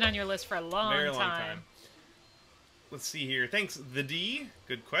 That's been on your list for a long Very time. long time. let's see here. Thanks, the D.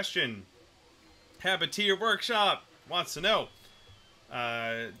 Good question. Habitier Workshop wants to know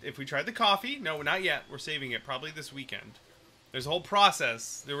if we tried the coffee. No, not yet. We're saving it probably this weekend. There's a whole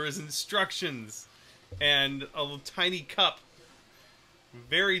process. There was instructions and a little tiny cup.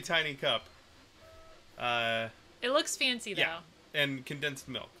 Very tiny cup. It looks fancy, though. Yeah, and condensed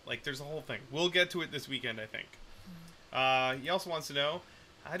milk. Like, there's a whole thing. We'll get to it this weekend, I think. He also wants to know,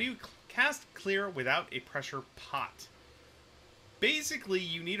 how do you cast clear without a pressure pot? Basically,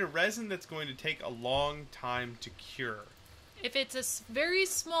 you need a resin that's going to take a long time to cure. If it's a very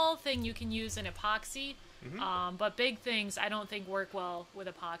small thing, you can use an epoxy. But big things, I don't think work well with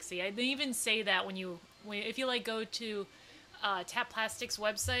epoxy. They even say that if you like go to Tap Plastic's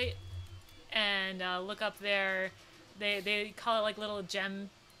website and look up they call it like little gem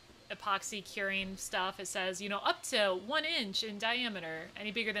epoxy curing stuff. It says, up to 1 inch in diameter.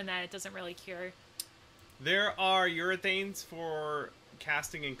 Any bigger than that, it doesn't really cure. There are urethanes for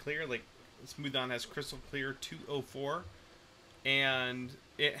casting and clear, like Smooth On has Crystal Clear 204, and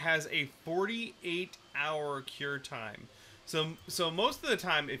it has a 48-hour cure time. So most of the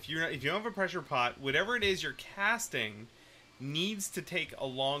time, if you don't have a pressure pot, whatever it is you're casting needs to take a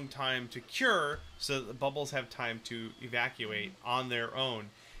long time to cure, so that the bubbles have time to evacuate on their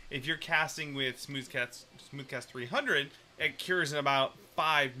own. If you're casting with Smoothcast 300, it cures in about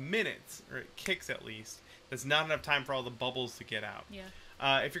 5 minutes, or it kicks at least. That's not enough time for all the bubbles to get out. Yeah.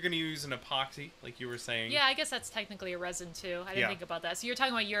 If you're going to use an epoxy, like you were saying. Yeah, I guess that's technically a resin too. I didn't think about that. So you're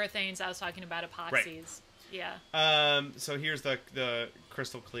talking about urethanes. I was talking about epoxies. Right. Yeah. So here's the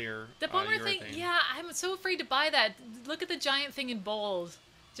Crystal Clear. The bummer thing, yeah, I'm so afraid to buy that. Look at the giant thing in bold.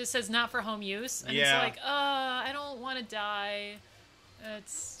 Just says not for home use, and it's like, I don't want to die.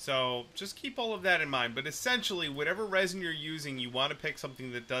 So just keep all of that in mind. But essentially, whatever resin you're using, you want to pick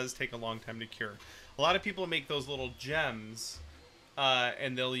something that does take a long time to cure. A lot of people make those little gems,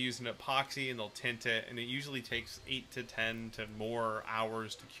 and they'll use an epoxy and they'll tint it, and it usually takes 8 to 10 to more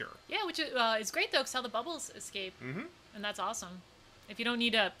hours to cure. Yeah, which is great though, because how the bubbles escape, and that's awesome. If you don't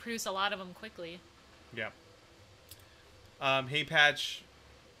need to produce a lot of them quickly. Yeah. Hey Patch,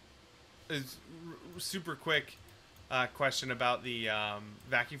 is super quick question about the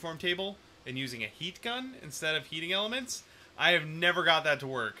vacuum form table and using a heat gun instead of heating elements. I have never got that to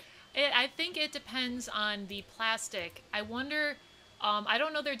work. I think it depends on the plastic. I wonder, I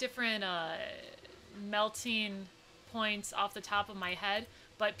don't know their different melting points off the top of my head,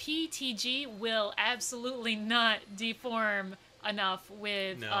 but PETG will absolutely not deform enough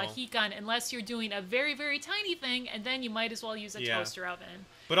with a heat gun unless you're doing a very, very tiny thing, and then you might as well use a toaster oven.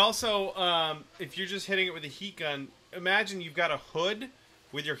 But also, if you're just hitting it with a heat gun, imagine you've got a hood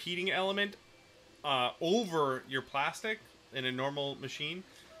with your heating element over your plastic in a normal machine.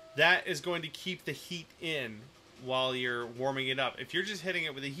 That is going to keep the heat in while you're warming it up. If you're just hitting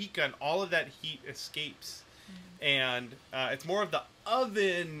it with a heat gun, all of that heat escapes. And it's more of the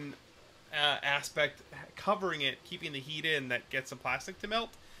oven aspect covering it, keeping the heat in, that gets the plastic to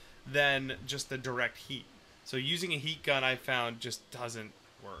melt, than just the direct heat. So using a heat gun, I found, just doesn't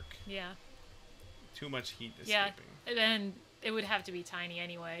work. Yeah. Too much heat escaping. Yeah, and it would have to be tiny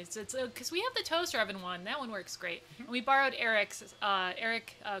anyway. So it's because we have the toaster oven one. That one works great. And we borrowed Eric's.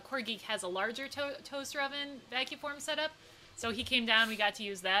 Eric Core Geek has a larger toaster oven vacuum form setup. So he came down, we got to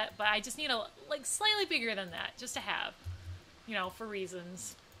use that. But I just need a slightly bigger than that, just to have, for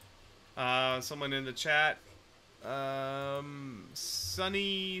reasons. Someone in the chat,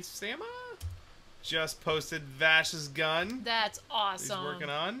 Sunny Sama, just posted Vash's gun. That's awesome. He's working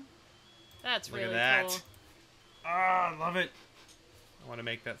on. That's really Look at that. cool. Ah, love it. I want to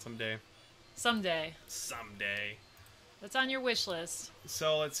make that someday. Someday. That's on your wish list.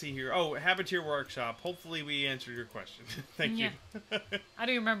 So let's see here. Oh, Habitier Workshop. Hopefully we answered your question. Thank you. I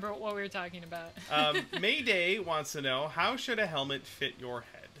don't remember what we were talking about. Mayday wants to know, how should a helmet fit your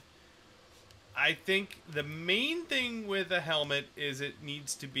head? I think the main thing with a helmet is it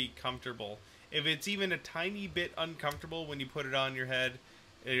needs to be comfortable. If it's even a tiny bit uncomfortable when you put it on your head,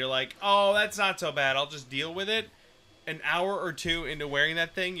 and you're like, oh, that's not so bad, I'll just deal with it. An hour or two into wearing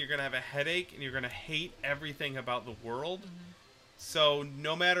that thing, you're going to have a headache, and you're going to hate everything about the world. So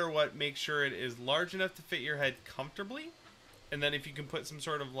no matter what, make sure it is large enough to fit your head comfortably. And then if you can put some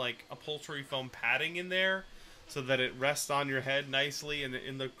sort of upholstery foam padding in there so that it rests on your head nicely and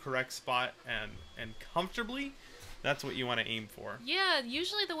in the correct spot and comfortably, that's what you want to aim for. Yeah,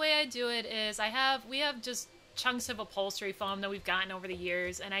 usually the way I do it is we have just chunks of upholstery foam that we've gotten over the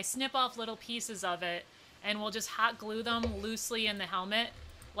years, and I snip off little pieces of it, and we'll just hot glue them loosely in the helmet.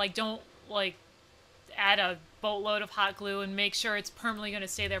 Don't add a boatload of hot glue and make sure it's permanently going to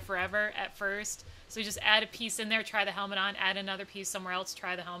stay there forever at first. So you just add a piece in there, try the helmet on, add another piece somewhere else,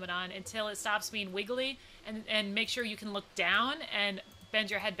 try the helmet on, until it stops being wiggly, and make sure you can look down and bend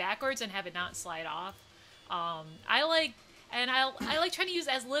your head backwards and have it not slide off. I like trying to use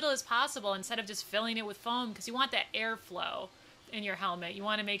as little as possible instead of just filling it with foam, because you want that airflow in your helmet. You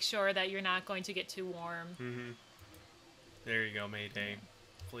want to make sure that you're not going to get too warm. Mm-hmm. There you go, Mayday.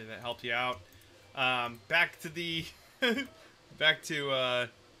 Hopefully that helped you out. Back to the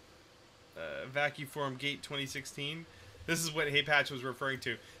Vacuform Gate 2016. This is what Hey Patch was referring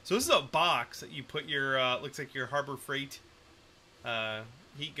to. So this is a box that you put your looks like your Harbor Freight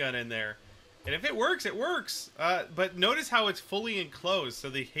heat gun in there, and if it works, it works. But notice how it's fully enclosed, so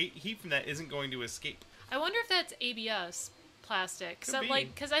the heat from that isn't going to escape. I wonder if that's ABS plastic. So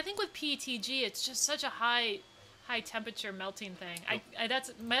because I think with PETG, it's just such a high temperature melting thing. Nope.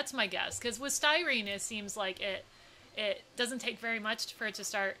 That's my guess. Because with styrene, it seems like it doesn't take very much for it to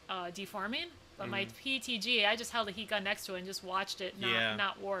start deforming. But my PETG, I just held a heat gun next to it and just watched it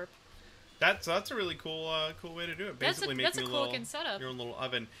not warp. That's a really cool way to do it. Basically, that's a cool looking setup. Your own little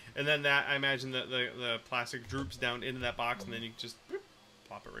oven, and then that, I imagine that the plastic droops down into that box, and then you just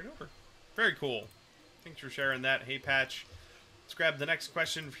plop it right over. Very cool. Thanks for sharing that. Hey Patch. Let's grab the next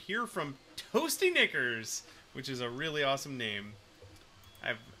question here from Toasty Knickers, which is a really awesome name.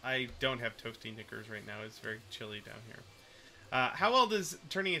 I don't have toasty knickers right now. It's very chilly down here. How well does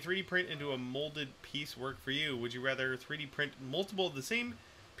turning a 3D print into a molded piece work for you? Would you rather 3D print multiple of the same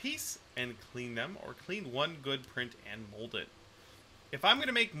piece and clean them, or clean one good print and mold it? If I'm going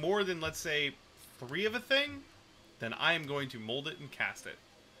to make more than, let's say, 3 of a thing, then I am going to mold it and cast it.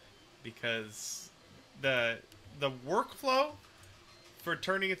 Because the workflow for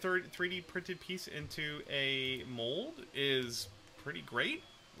turning a 3D printed piece into a mold is pretty great.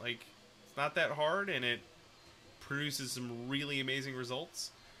 Like, it's not that hard, and it produces some really amazing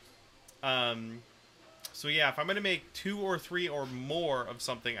results. So yeah, if I'm going to make 2 or 3 or more of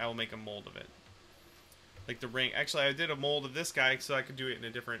something, I will make a mold of it. Like the ring. Actually, I did a mold of this guy so I could do it in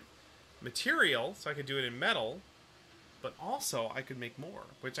a different material, so I could do it in metal. But also, I could make more,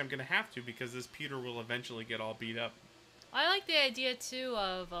 which I'm going to have to, because this pewter will eventually get all beat up. I like the idea, too,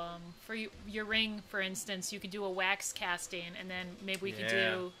 of, for your ring, for instance, you could do a wax casting, and then maybe we could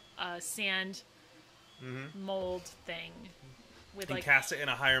do a sand mold thing. And cast it in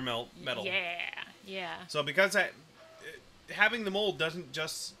a higher metal. Yeah. So because having the mold doesn't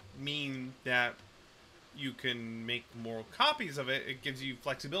just mean that you can make more copies of it, it gives you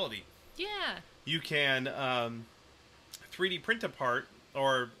flexibility. Yeah. You can 3D print a part,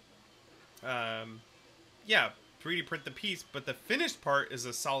 or 3D print the piece, but the finished part is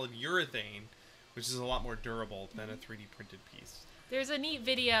a solid urethane, which is a lot more durable than a 3D printed piece. There's a neat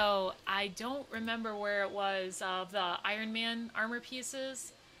video, I don't remember where it was, of the Iron Man armor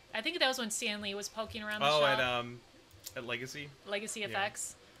pieces. I think that was when Stan Lee was poking around the shop. At Legacy? Legacy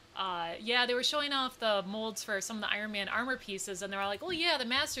Effects. Yeah, they were showing off the molds for some of the Iron Man armor pieces, and they were all like, oh yeah, the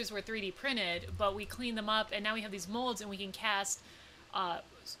Masters were 3D printed, but we cleaned them up, and now we have these molds, and we can cast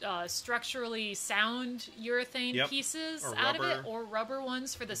structurally sound urethane pieces out of it, or rubber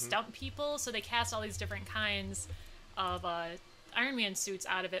ones for the stump people. So they cast all these different kinds of Iron Man suits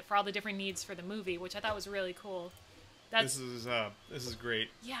out of it for all the different needs for the movie, which I thought was really cool. This is great.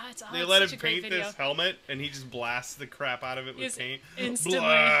 Yeah, they let him paint this helmet, and he just blasts the crap out of it with paint instantly.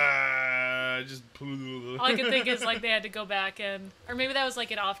 Blah, just all I can think is like they had to go back and, or maybe that was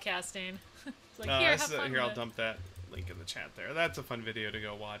like an off casting. It's like, here, have fun. Here, I'll dump that link in the chat there. That's a fun video to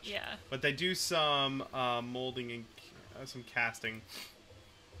go watch. Yeah. But they do some molding and some casting.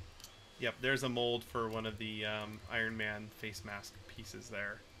 Yep, there's a mold for one of the Iron Man face mask pieces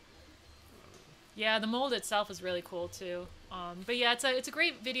there. Yeah, the mold itself is really cool too. But yeah, it's a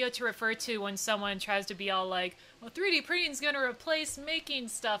great video to refer to when someone tries to be all like, well, 3D printing is going to replace making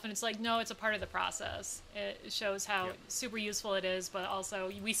stuff, and it's like, no, it's a part of the process. It shows how super useful it is, but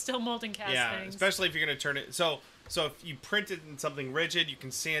also we still mold and cast things. Yeah, especially if you're going to turn it. So if you print it in something rigid, you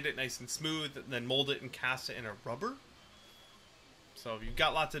can sand it nice and smooth, and then mold it and cast it in a rubber. So you've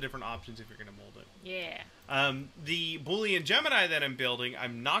got lots of different options if you're going to mold it. Yeah. The Boolean Gemini that I'm building,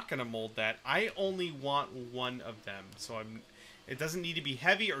 I'm not going to mold that. I only want one of them. So it doesn't need to be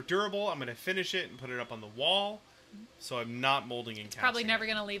heavy or durable. I'm going to finish it and put it up on the wall. So I'm not molding and casting. Probably never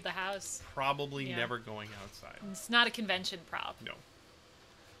going to leave the house. Probably never going outside. It's not a convention prop.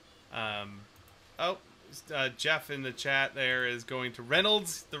 No. Jeff in the chat there is going to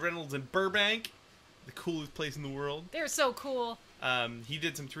Reynolds. The Reynolds in Burbank. The coolest place in the world. They're so cool. He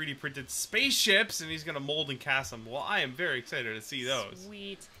did some 3D printed spaceships, and he's going to mold and cast them. Well, I am very excited to see those.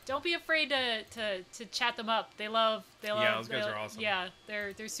 Sweet. Don't be afraid to chat them up. They love. Yeah, those guys are awesome. Yeah,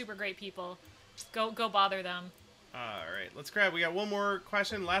 they're super great people. Go bother them. All right, let's grab. We got one more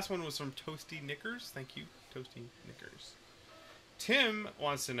question. Last one was from Toasty Knickers. Thank you, Toasty Knickers. Tim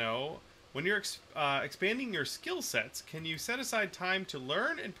wants to know, when you're expanding your skill sets, can you set aside time to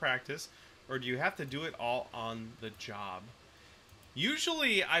learn and practice, or do you have to do it all on the job?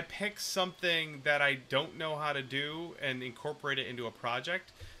 Usually, I pick something that I don't know how to do and incorporate it into a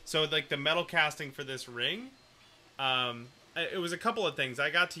project. So, like the metal casting for this ring, it was a couple of things. I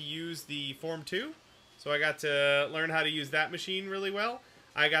got to use the Form 2. So I got to learn how to use that machine really well.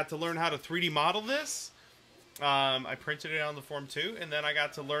 I got to learn how to 3D model this. I printed it on the Form 2, and then I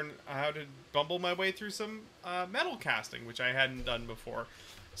got to learn how to bumble my way through some metal casting, which I hadn't done before.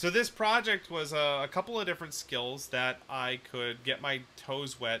 So this project was a couple of different skills that I could get my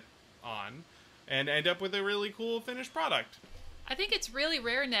toes wet on and end up with a really cool finished product. I think it's really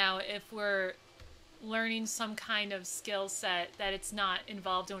rare now if we're learning some kind of skill set that it's not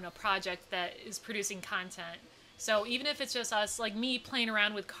involved in a project that is producing content. So even if it's just us, like me playing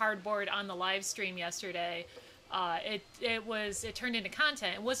around with cardboard on the live stream yesterday, it turned into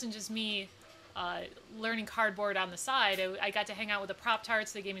content. It wasn't just me learning cardboard on the side. I got to hang out with the prop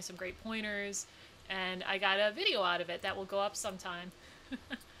tarts. They gave me some great pointers, and I got a video out of it that will go up sometime.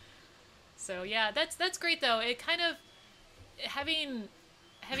 So yeah, that's great though. It kind of having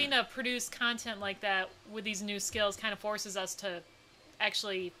to produce content like that with these new skills kind of forces us to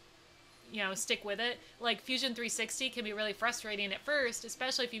actually, stick with it. Like Fusion 360 can be really frustrating at first,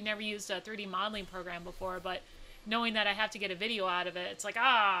 especially if you've never used a 3D modeling program before, but knowing that I have to get a video out of it, it's like,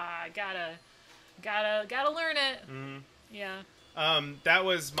 I gotta learn it. Mm-hmm. Yeah. That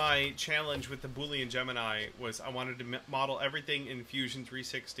was my challenge with the Boolean Gemini, was I wanted to model everything in Fusion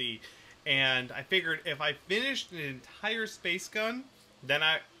 360, and I figured if I finished an entire space gun, then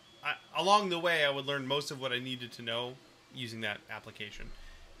I along the way, I would learn most of what I needed to know using that application.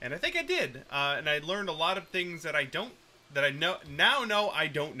 And I think I did. And I learned a lot of things that I now know I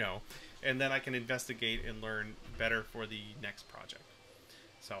don't know. And then I can investigate and learn better for the next project.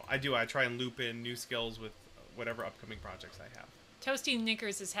 So I try and loop in new skills with whatever upcoming projects I have. Toasty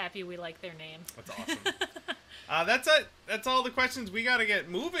Knickers is happy we like their name. That's awesome. That's it. That's all the questions. We got to get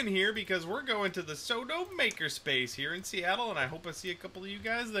moving here because we're going to the SoDo Makerspace here in Seattle, and I hope I see a couple of you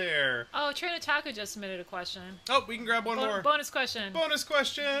guys there. Oh, Train Otaku just submitted a question. Oh, we can grab one more. Bonus question. Bonus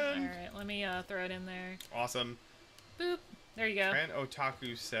question. All right, let me throw it in there. Awesome. Boop. There you go. Train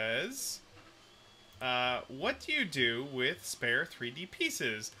Otaku says, what do you do with spare 3D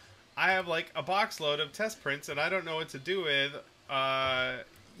pieces? I have like a box load of test prints, and I don't know what to do with.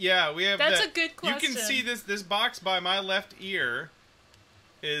 Yeah, we have. That's a good question. You can see this box by my left ear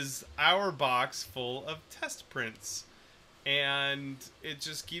is our box full of test prints, and it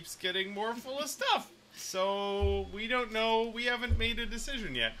just keeps getting more full of stuff. So we don't know. We haven't made a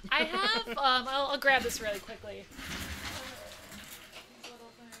decision yet. I have. I'll grab this really quickly. These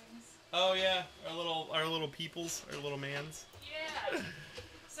little things. Oh yeah, our little peoples, our little mans. Yeah.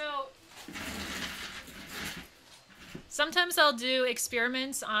 So. Sometimes I'll do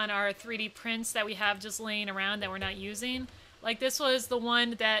experiments on our 3D prints that we have just laying around that we're not using. Like this was the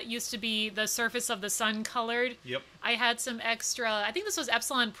one that used to be the surface of the sun colored. Yep. I had some extra, I think this was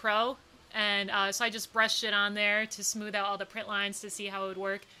Epsilon Pro, and so I just brushed it on there to smooth out all the print lines to see how it would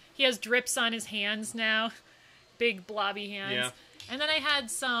work. He has drips on his hands now. Big blobby hands. Yeah. And then I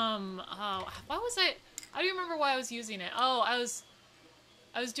had some, what was I don't remember why I was using it. Oh, I was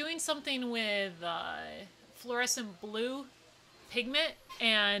doing something with fluorescent blue pigment,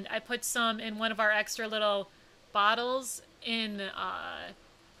 and I put some in one of our extra little bottles in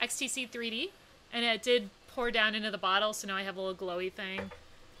XTC 3D, and it did pour down into the bottle, so now I have a little glowy thing.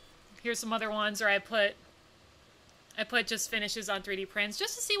 Here's some other ones where I put just finishes on 3D prints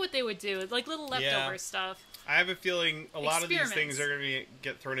just to see what they would do, like little leftover stuff. I have a feeling a lot of these things are going to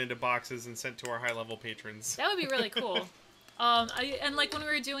get thrown into boxes and sent to our high-level patrons. That would be really cool. And like when we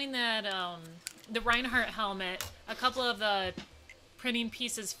were doing that, the Reinhardt helmet, a couple of the printing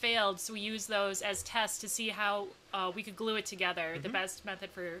pieces failed, so we used those as tests to see how we could glue it together, the best method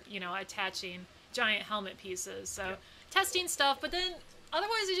for, attaching giant helmet pieces. So testing stuff, but then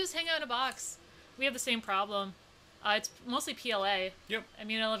otherwise I just hang out in a box. We have the same problem. It's mostly PLA. Yep. I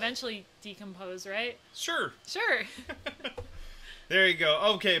mean, it'll eventually decompose, right? Sure. Sure. There you go.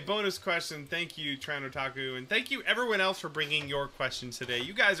 Okay, bonus question. Thank you, Train Otaku, and thank you everyone else for bringing your questions today.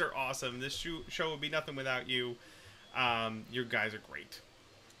 You guys are awesome. This show would be nothing without you. You guys are great.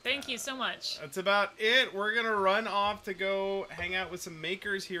 Thank you so much. That's about it. We're going to run off to go hang out with some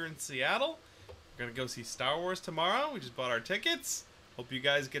makers here in Seattle. We're going to go see Star Wars tomorrow. We just bought our tickets. Hope you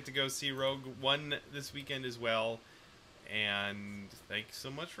guys get to go see Rogue One this weekend as well. And thanks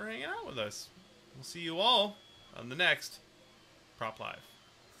so much for hanging out with us. we'll see you all on the next Prop Live.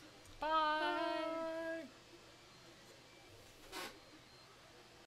 Bye.